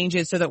some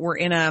changes so that we're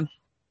in a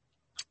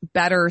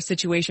better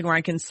situation where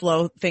I can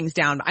slow things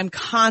down. I'm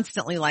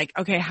constantly like,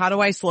 okay, how do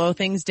I slow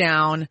things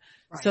down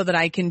so that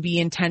I can be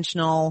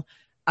intentional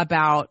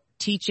about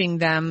teaching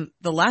them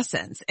the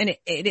lessons? And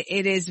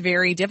it is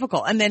very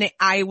difficult. And then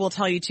I will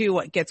tell you too,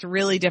 what gets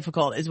really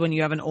difficult is when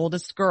you have an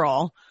oldest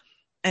girl,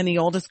 and the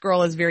oldest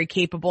girl is very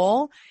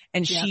capable,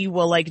 and she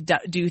will like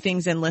do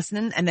things and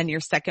listen. And then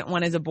your second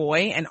one is a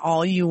boy, and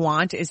all you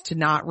want is to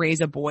not raise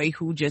a boy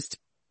who just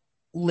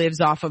lives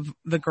off of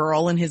the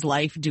girl in his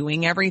life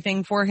doing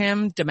everything for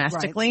him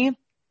domestically.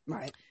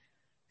 Right.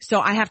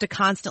 So I have to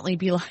constantly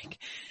be like,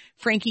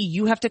 Frankie,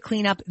 you have to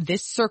clean up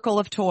this circle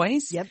of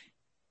toys. Yep.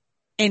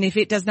 And if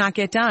it does not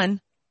get done,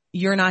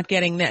 you're not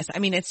getting this. I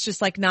mean, it's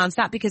just like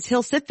nonstop, because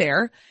he'll sit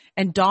there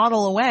and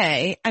dawdle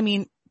away. I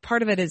mean,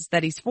 part of it is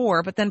that he's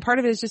 4, but then part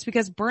of it is just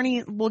because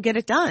Bernie will get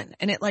it done,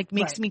 and it like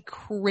makes me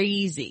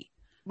crazy.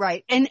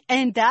 Right.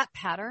 And that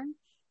pattern,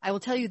 I will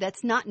tell you,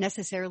 that's not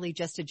necessarily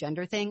just a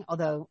gender thing,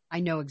 although I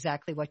know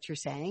exactly what you're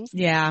saying.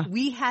 Yeah.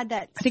 We had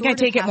that. I think I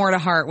take it more to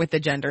heart with the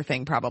gender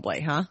thing,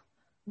 probably, huh?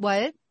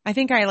 What? I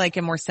think I like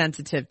am more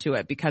sensitive to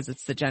it because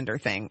it's the gender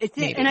thing.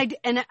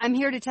 And I'm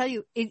here to tell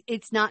you,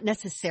 it's not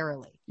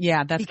necessarily.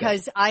 Yeah, that's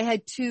because good. I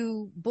had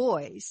 2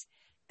 boys,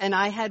 and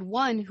I had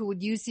one who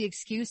would use the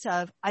excuse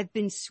of, I've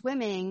been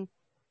swimming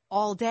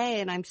all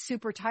day and I'm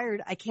super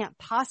tired. I can't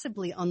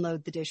possibly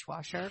unload the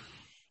dishwasher.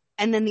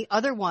 And then the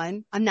other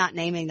one, I'm not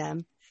naming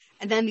them.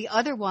 And then the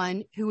other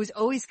one who was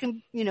always,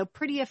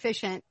 pretty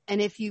efficient.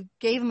 And if you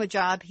gave him a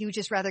job, he would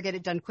just rather get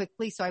it done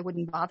quickly, so I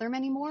wouldn't bother him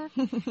anymore.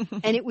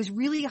 And it was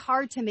really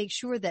hard to make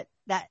sure that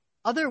that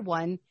other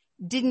one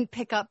didn't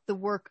pick up the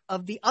work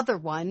of the other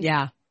one.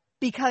 Yeah.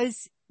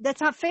 Because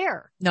that's not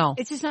fair. No.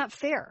 It's just not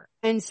fair.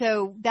 And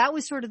so that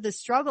was sort of the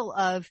struggle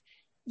of,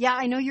 yeah,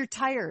 I know you're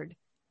tired,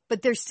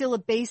 but there's still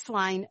a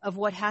baseline of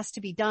what has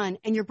to be done.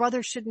 And your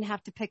brother shouldn't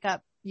have to pick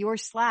up your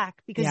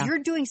slack because you're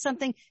doing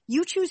something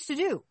you choose to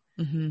do.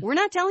 Mm-hmm. We're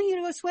not telling you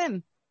to go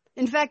swim.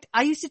 In fact,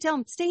 I used to tell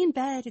him, stay in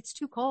bed. It's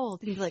too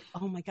cold. And he'd be like,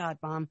 oh my God,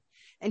 Mom.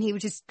 And he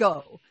would just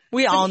go.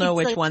 We all know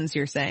which ones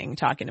you're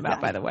talking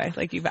about, by the way.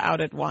 Like, you've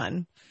outed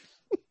one.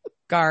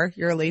 Gar,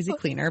 you're a lazy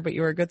cleaner, but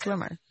you're a good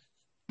swimmer.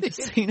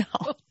 Just so you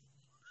know.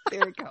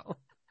 There you go.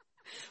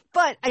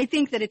 But I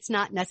think that it's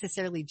not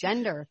necessarily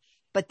gender,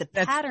 but the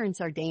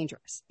patterns are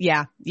dangerous.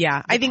 Yeah.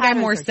 Yeah. I think I'm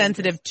more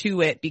sensitive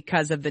to it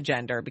because of the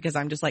gender, because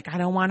I'm just like, I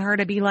don't want her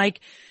to be like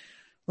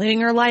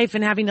living her life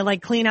and having to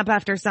like clean up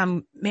after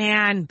some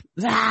man,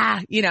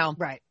 you know.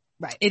 Right.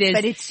 Right. It is.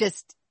 But it's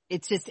just,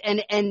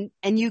 and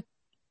you,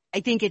 I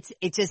think it's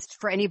just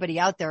for anybody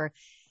out there.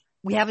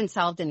 We haven't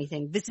solved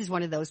anything. This is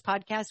one of those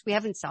podcasts. We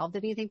haven't solved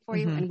anything for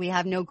you, and we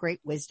have no great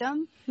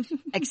wisdom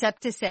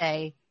except to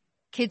say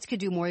kids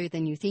could do more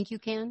than you think you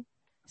can.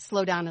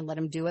 Slow down and let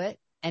them do it.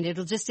 And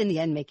it'll just in the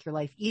end make your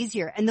life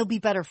easier, and they'll be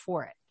better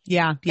for it.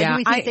 Yeah. Yeah.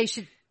 And do we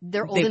think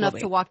they're old enough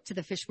to walk to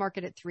the fish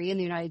market at 3 in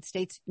the United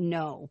States?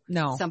 No.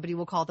 Somebody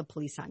will call the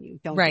police on you.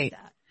 Don't do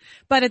that.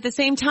 But at the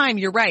same time,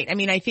 you're right. I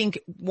mean, I think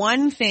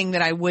one thing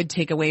that I would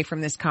take away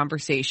from this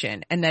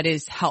conversation, and that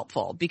is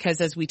helpful,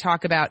 because as we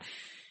talk about,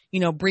 you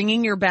know,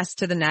 bringing your best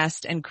to the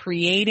nest and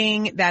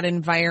creating that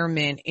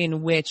environment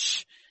in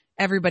which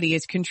everybody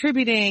is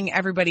contributing,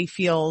 everybody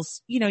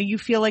feels, you know, you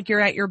feel like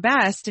you're at your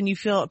best, and you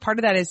feel part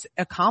of that is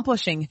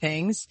accomplishing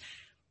things,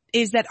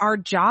 is that our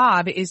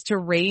job is to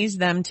raise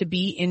them to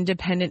be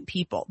independent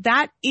people.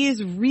 That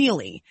is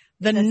really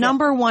the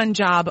number one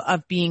job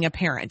of being a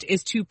parent,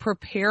 is to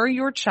prepare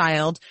your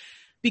child,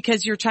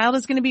 because your child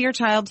is going to be your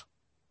child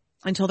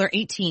until they're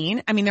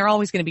 18. I mean, they're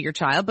always going to be your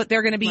child, but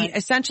they're going to be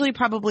essentially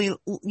probably,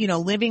 you know,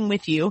 living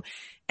with you.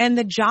 And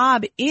the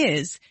job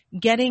is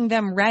getting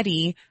them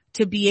ready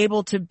to be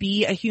able to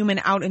be a human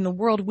out in the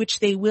world, which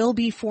they will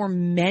be for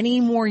many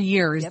more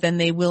years than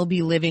they will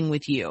be living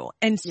with you.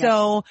 And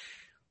so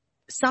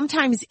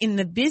sometimes in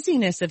the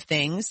busyness of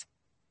things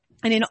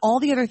and in all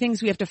the other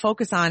things we have to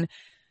focus on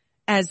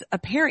as a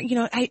parent, you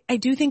know, I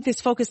do think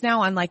this focus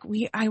now on like,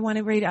 I want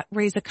to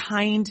raise a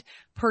kind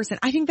person.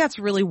 I think that's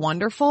really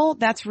wonderful.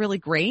 That's really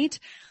great.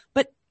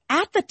 But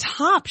at the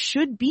top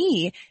should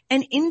be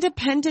an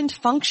independent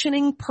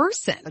functioning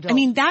person. I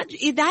mean, that's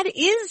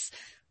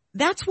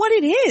what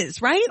it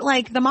is, right?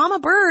 Like, the mama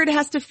bird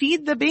has to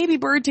feed the baby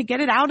bird to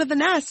get it out of the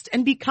nest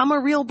and become a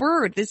real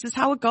bird. This is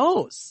how it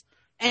goes.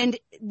 And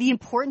the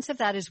importance of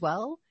that as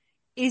well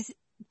is,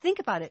 think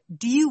about it.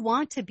 Do you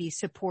want to be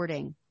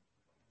supporting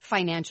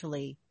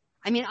financially?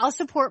 I mean, I'll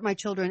support my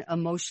children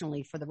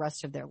emotionally for the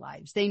rest of their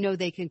lives. They know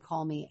they can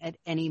call me at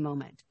any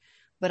moment.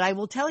 But I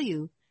will tell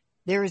you,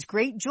 there is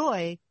great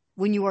joy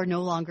when you are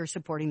no longer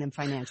supporting them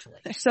financially.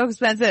 They're so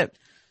expensive.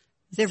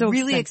 They're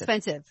really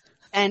expensive.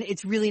 And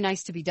it's really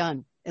nice to be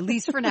done. At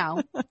least for now.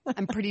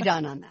 I'm pretty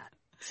done on that.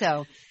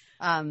 So,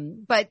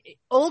 but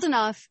old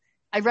enough,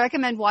 I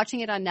recommend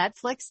watching it on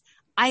Netflix.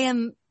 I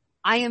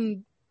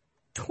am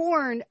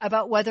torn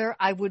about whether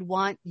I would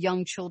want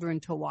young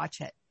children to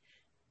watch it.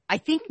 I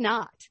think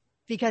not,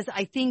 because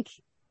I think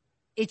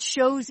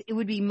it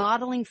would be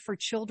modeling for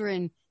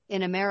children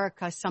in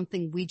America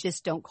something we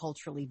just don't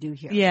culturally do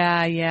here.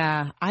 Yeah,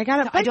 yeah.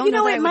 But you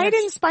know, it might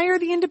inspire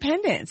the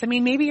independence. I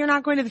mean, maybe you're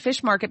not going to the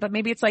fish market, but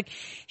maybe it's like,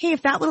 hey,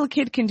 if that little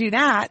kid can do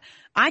that,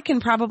 I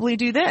can probably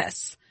do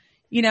this.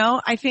 You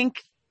know, I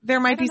think there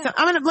might be some,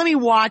 let me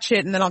watch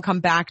it and then I'll come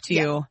back to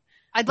you.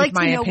 I'd like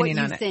to know what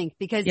you think,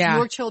 because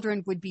your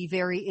children would be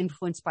very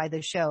influenced by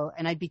the show.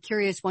 And I'd be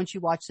curious, once you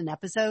watched an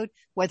episode,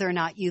 whether or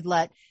not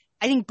I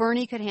think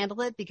Bernie could handle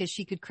it, because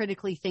she could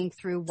critically think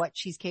through what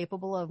she's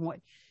capable of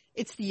and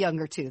it's the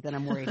younger two that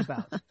I'm worried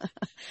about.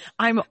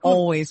 I'm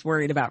always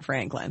worried about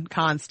Franklin,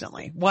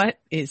 constantly. What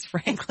is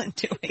Franklin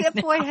doing? That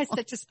boy has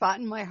such a spot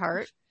in my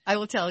heart. I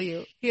will tell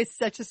you, he has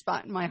such a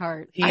spot in my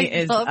heart.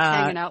 I love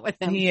hanging out with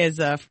him. He is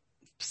a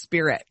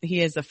spirit.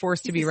 He is a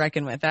force to be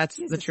reckoned with. That's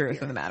the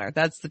truth of the matter.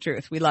 That's the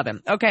truth. We love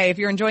him. Okay. If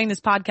you're enjoying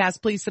this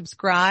podcast, please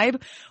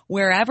subscribe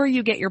wherever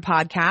you get your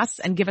podcasts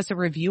and give us a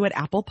review at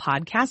Apple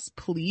Podcasts.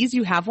 Please.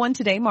 You have one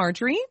today,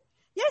 Marjorie.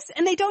 Yes.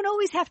 And they don't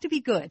always have to be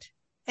good.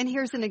 And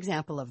here's an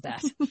example of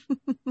that.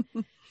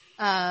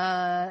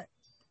 I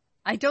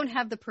don't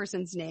have the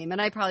person's name, and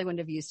I probably wouldn't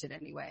have used it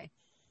anyway.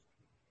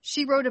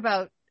 She wrote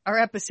about our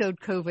episode,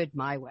 COVID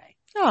My Way.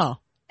 Oh.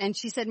 And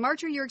she said,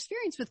 Marjorie, your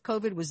experience with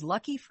COVID was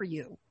lucky for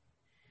you.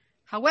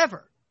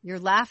 However, your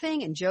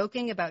laughing and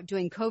joking about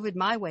doing COVID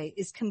my way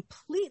is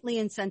completely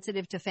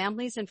insensitive to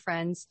families and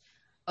friends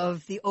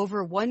of the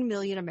over 1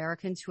 million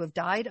Americans who have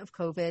died of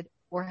COVID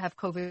or have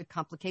COVID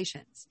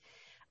complications.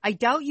 I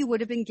doubt you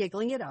would have been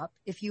giggling it up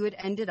if you had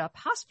ended up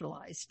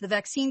hospitalized. The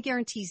vaccine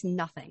guarantees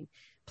nothing.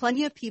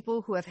 Plenty of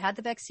people who have had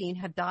the vaccine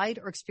have died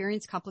or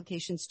experienced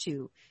complications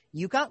too.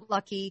 You got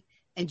lucky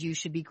and you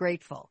should be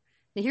grateful.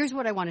 Now, here's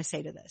what I want to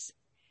say to this.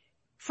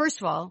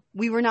 First of all,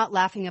 we were not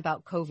laughing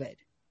about COVID.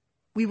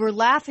 We were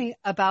laughing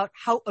about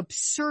how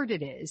absurd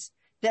it is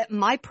that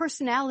my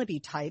personality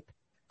type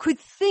could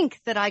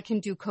think that I can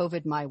do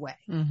COVID my way.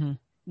 Mm-hmm.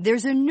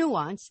 There's a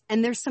nuance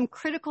and there's some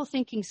critical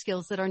thinking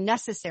skills that are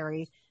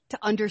necessary to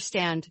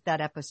understand that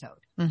episode.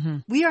 Mm-hmm.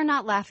 We are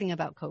not laughing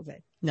about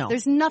COVID. No.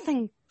 There's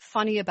nothing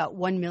funny about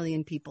 1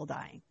 million people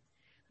dying.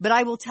 But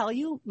I will tell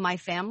you, my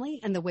family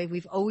and the way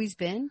we've always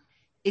been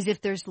is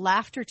if there's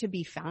laughter to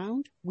be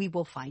found, we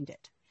will find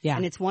it. Yeah.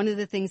 And it's one of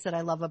the things that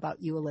I love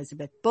about you,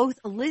 Elizabeth. Both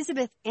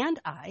Elizabeth and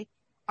I,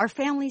 our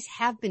families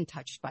have been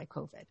touched by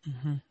COVID.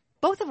 Mm-hmm.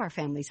 Both of our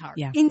families are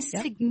Yeah. in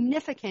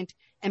significant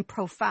and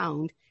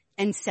profound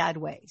and sad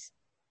ways.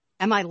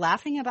 Am I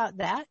laughing about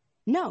that?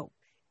 No.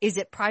 Is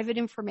it private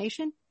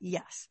information?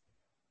 Yes.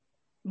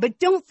 But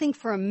don't think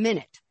for a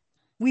minute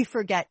we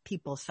forget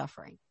people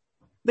suffering.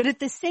 But at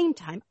the same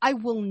time, I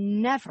will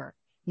never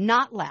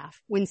not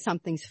laugh when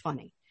something's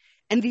funny.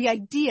 And the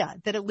idea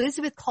that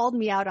Elizabeth called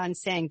me out on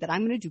saying that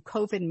I'm going to do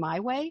COVID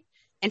my way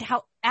and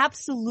how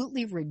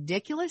absolutely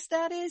ridiculous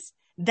that is,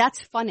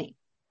 that's funny.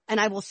 And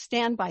I will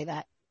stand by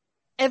that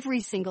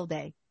every single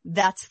day.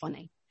 That's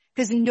funny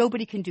because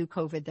nobody can do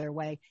COVID their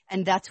way.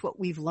 And that's what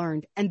we've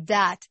learned. And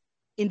that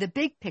in the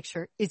big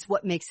picture is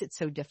what makes it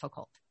so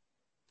difficult.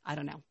 I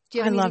don't know. Do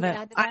you have anything to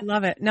add to that? I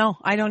love it. No,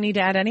 I don't need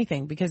to add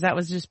anything because that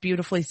was just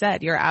beautifully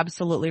said. You're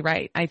absolutely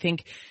right. I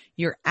think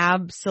you're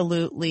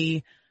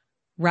absolutely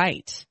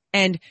right.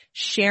 And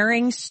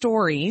sharing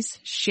stories,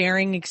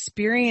 sharing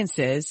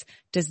experiences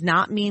does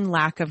not mean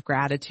lack of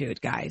gratitude,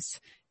 guys.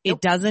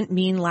 It doesn't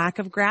mean lack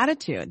of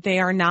gratitude. They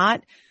are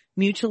not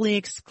mutually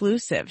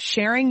exclusive.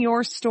 Sharing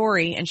your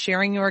story and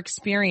sharing your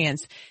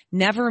experience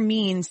never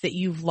means that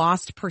you've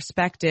lost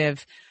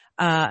perspective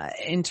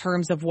in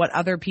terms of what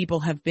other people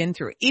have been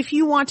through. If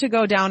you want to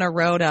go down a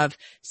road of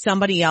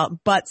somebody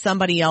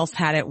else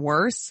had it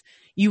worse,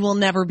 you will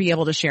never be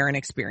able to share an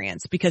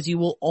experience because you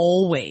will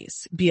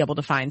always be able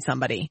to find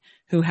somebody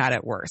who had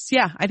it worse.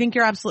 Yeah, I think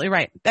you're absolutely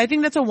right. I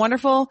think that's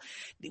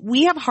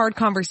we have hard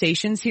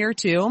conversations here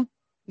too.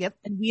 Yep.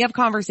 And we have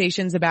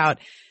conversations about,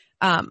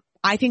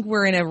 I think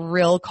we're in a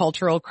real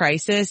cultural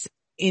crisis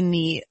in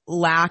the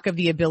lack of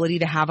the ability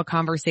to have a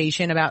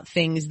conversation about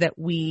things that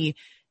we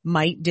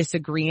might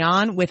disagree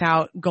on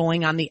without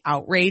going on the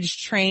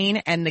outrage train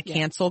and the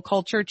cancel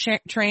culture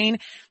train.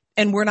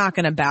 And we're not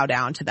going to bow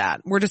down to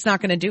that. We're just not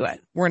going to do it.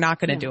 We're not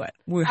going to do it.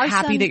 We're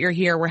happy that you're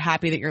here. We're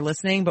happy that you're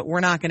listening, but we're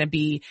not going to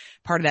be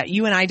part of that.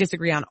 You and I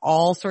disagree on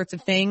all sorts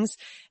of things,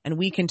 and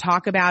we can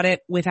talk about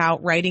it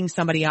without writing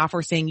somebody off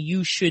or saying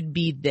you should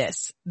be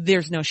this.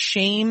 There's no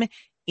shame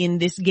in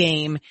this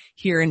game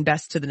here in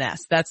Best to the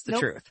Nest. That's the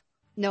truth.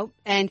 Nope.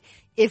 And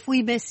if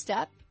we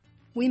misstep,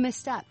 we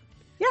misstep.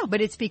 Yeah.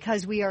 But it's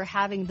because we are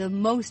having the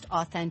most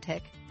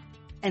authentic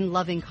and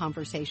loving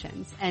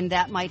conversations. And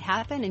that might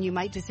happen and you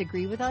might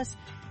disagree with us,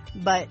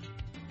 but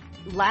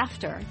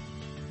laughter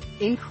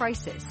in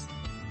crisis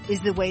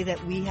is the way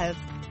that we have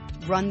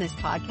run this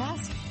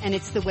podcast. And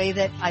it's the way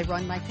that I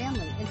run my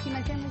family. And see,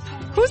 my family's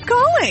calling. Who's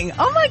calling?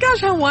 Oh my gosh,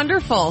 how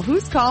wonderful.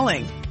 Who's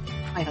calling?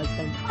 My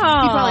husband.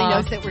 Aww. He probably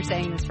knows that we're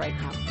saying this right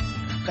now.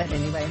 But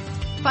anyway,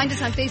 find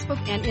us on Facebook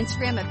and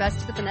Instagram at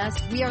Best to the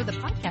Nest. We are the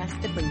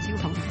podcast that brings you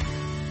home.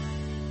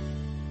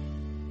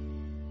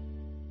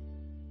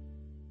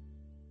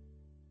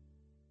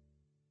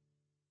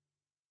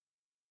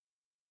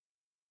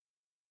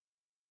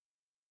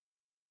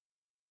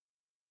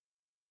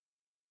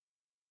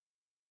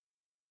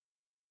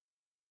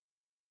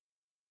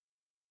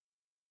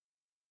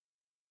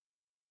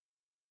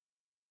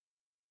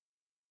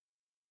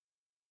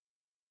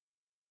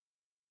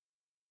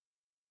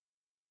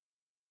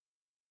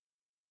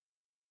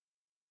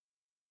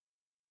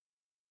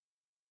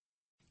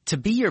 To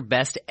be your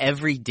best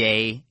every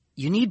day,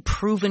 you need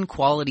proven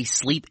quality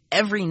sleep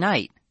every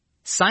night.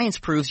 Science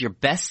proves your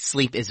best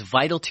sleep is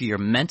vital to your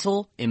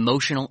mental,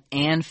 emotional,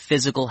 and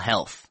physical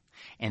health.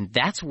 And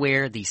that's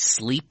where the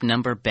Sleep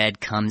Number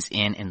bed comes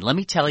in. And let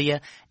me tell you,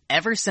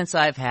 ever since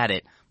I've had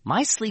it,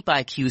 my sleep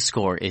IQ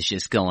score is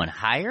just going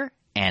higher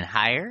and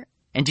higher.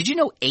 And did you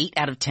know 8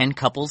 out of 10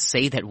 couples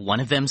say that one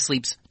of them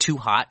sleeps too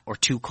hot or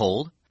too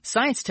cold?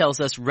 Science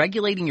tells us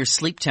regulating your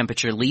sleep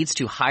temperature leads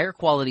to higher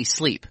quality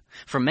sleep.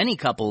 For many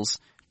couples,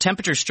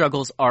 temperature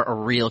struggles are a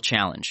real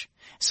challenge.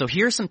 So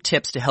here are some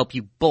tips to help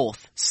you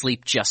both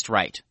sleep just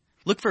right.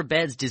 Look for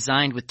beds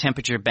designed with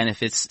temperature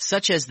benefits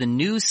such as the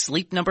new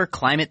Sleep Number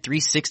Climate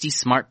 360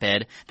 smart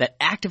bed that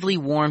actively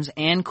warms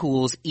and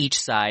cools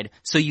each side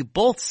so you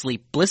both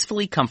sleep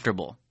blissfully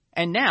comfortable.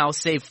 And now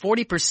save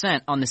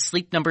 40% on the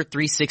Sleep Number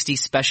 360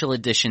 Special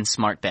Edition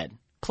smart bed.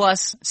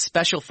 Plus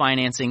special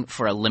financing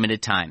for a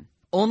limited time.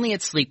 Only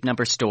at Sleep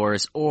Number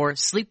stores or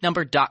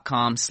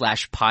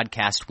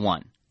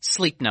sleepnumber.com/podcast1.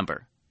 Sleep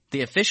Number,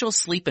 the official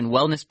sleep and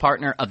wellness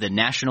partner of the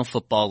National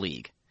Football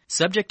League.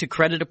 Subject to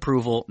credit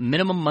approval,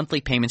 minimum monthly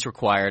payments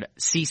required.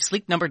 See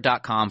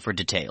sleepnumber.com for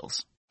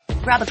details.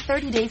 Grab a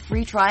 30-day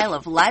free trial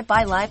of Live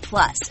by Live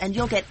Plus, and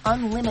you'll get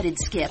unlimited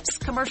skips,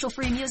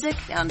 commercial-free music,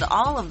 and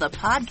all of the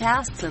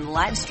podcasts and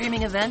live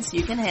streaming events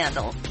you can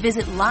handle.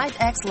 Visit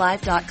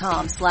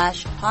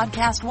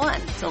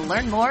livexlive.com/podcast1 to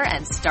learn more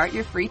and start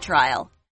your free trial.